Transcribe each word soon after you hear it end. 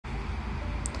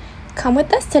Come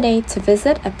with us today to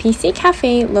visit a PC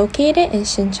cafe located in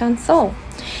Shinchan, Seoul.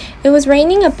 It was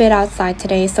raining a bit outside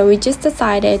today, so we just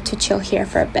decided to chill here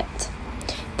for a bit.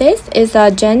 This is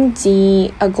a Gen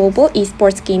Z, a global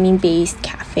esports gaming based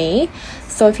cafe.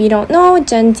 So if you don't know,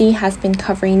 Gen Z has been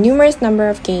covering numerous number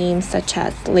of games such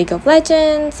as League of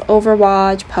Legends,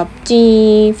 Overwatch,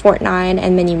 PUBG, Fortnite,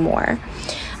 and many more.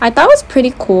 I thought it was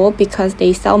pretty cool because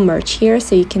they sell merch here,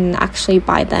 so you can actually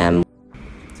buy them.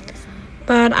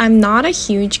 But I'm not a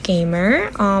huge gamer,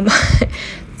 but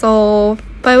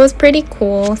it was pretty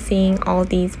cool seeing all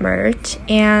these merch.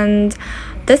 And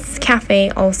this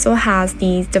cafe also has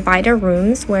these divider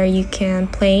rooms where you can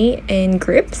play in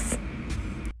groups.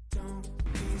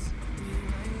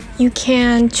 You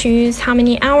can choose how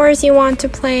many hours you want to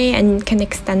play and you can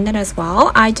extend it as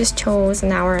well. I just chose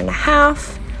an hour and a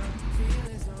half.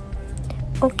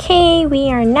 Okay, we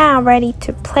are now ready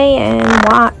to play and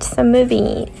watch some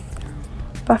movies.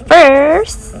 But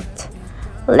first,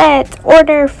 let's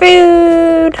order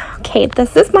food. Okay,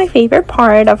 this is my favorite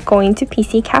part of going to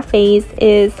PC cafes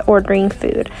is ordering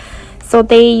food. So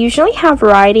they usually have a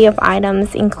variety of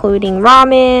items including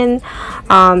ramen,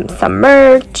 some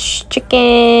merch,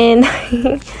 chicken.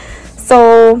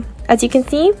 So as you can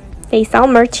see, they sell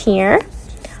merch here.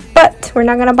 But we're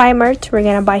not gonna buy merch, we're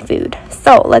gonna buy food.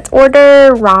 So let's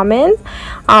order ramen.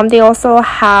 They also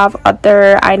have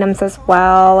other items as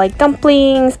well, like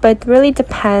dumplings, but it really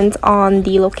depends on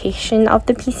the location of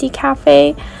the PC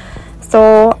cafe.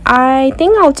 So I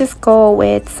think I'll just go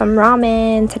with some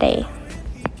ramen today.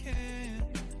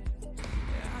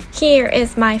 Here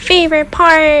is my favorite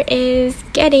part, is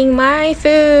getting my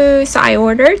food. So I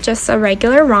ordered just a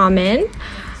regular ramen.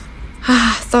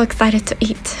 So excited to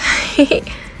eat.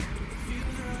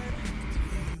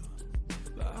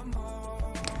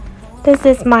 This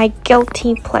is my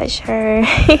guilty pleasure.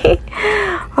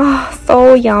 Oh,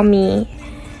 so yummy.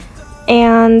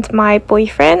 And my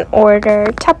boyfriend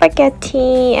ordered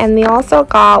chapaghetti, and we also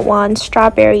got one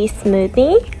strawberry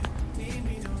smoothie.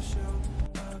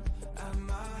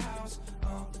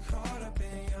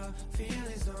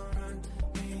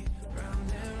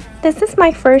 This is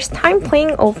my first time playing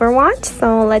Overwatch,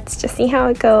 so let's just see how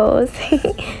it goes.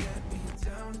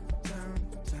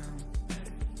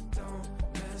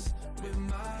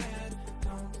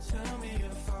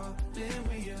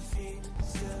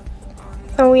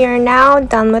 So we are now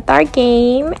done with our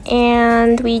game,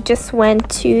 and we just went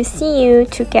to CU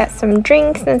to get some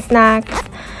drinks and snacks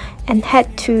and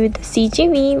head to the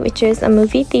CGV, which is a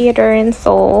movie theater in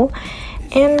Seoul,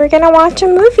 and we're gonna watch a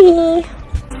movie.